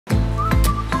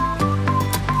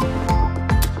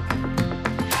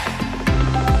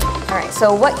right,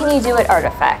 so what can you do at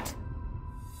Artifact?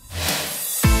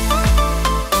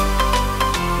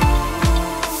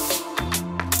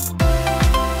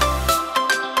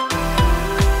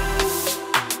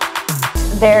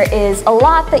 There is a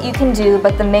lot that you can do,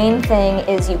 but the main thing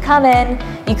is you come in,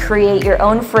 you create your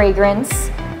own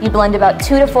fragrance, you blend about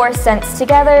 2 to 4 scents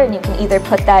together, and you can either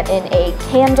put that in a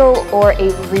candle or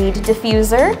a reed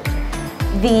diffuser.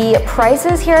 The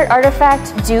prices here at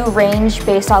Artifact do range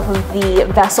based off of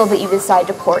the vessel that you decide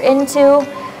to pour into.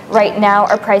 Right now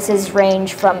our prices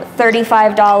range from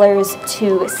 $35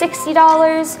 to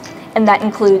 $60, and that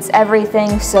includes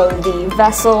everything, so the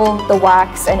vessel, the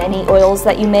wax, and any oils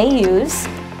that you may use.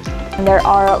 And there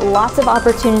are lots of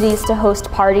opportunities to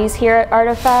host parties here at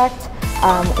Artifact.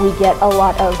 We get a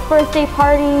lot of birthday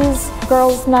parties,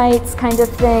 girls' nights kind of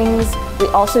things. We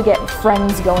also get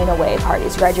friends going away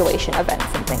parties, graduation events,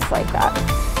 and things like that.